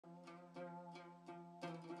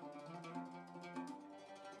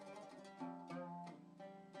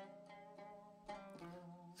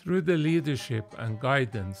Through the leadership and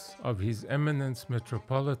guidance of His Eminence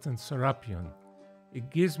Metropolitan Serapion, it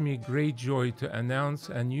gives me great joy to announce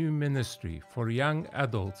a new ministry for young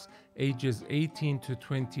adults ages 18 to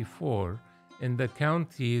 24 in the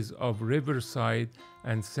counties of Riverside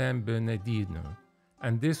and San Bernardino.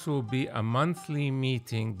 And this will be a monthly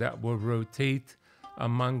meeting that will rotate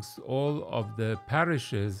amongst all of the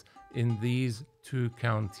parishes in these two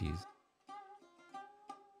counties.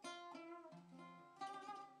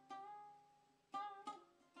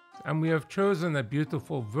 And we have chosen a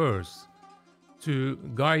beautiful verse to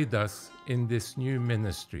guide us in this new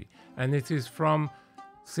ministry. And it is from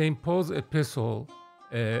St. Paul's epistle,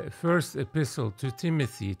 first epistle to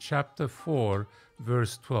Timothy, chapter 4,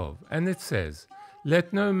 verse 12. And it says,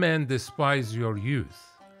 "Let no man despise your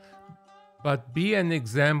youth, but be an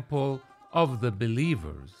example of the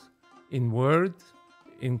believers, in word,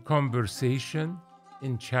 in conversation,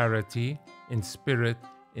 in charity, in spirit,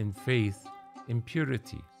 in faith, in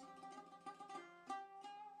purity."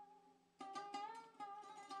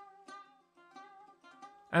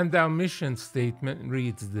 And our mission statement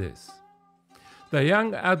reads this: "The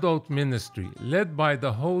young adult ministry, led by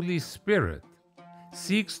the Holy Spirit,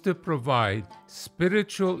 seeks to provide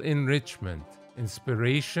spiritual enrichment,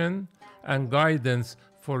 inspiration, and guidance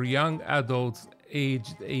for young adults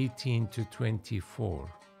aged 18 to 24.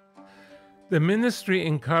 The ministry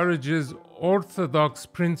encourages orthodox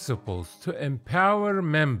principles to empower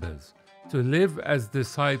members to live as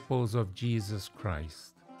disciples of Jesus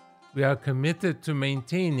Christ. We are committed to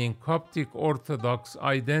maintaining Coptic Orthodox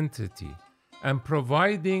identity and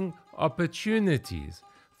providing opportunities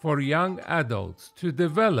for young adults to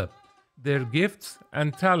develop their gifts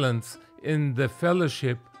and talents in the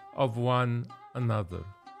fellowship of one another."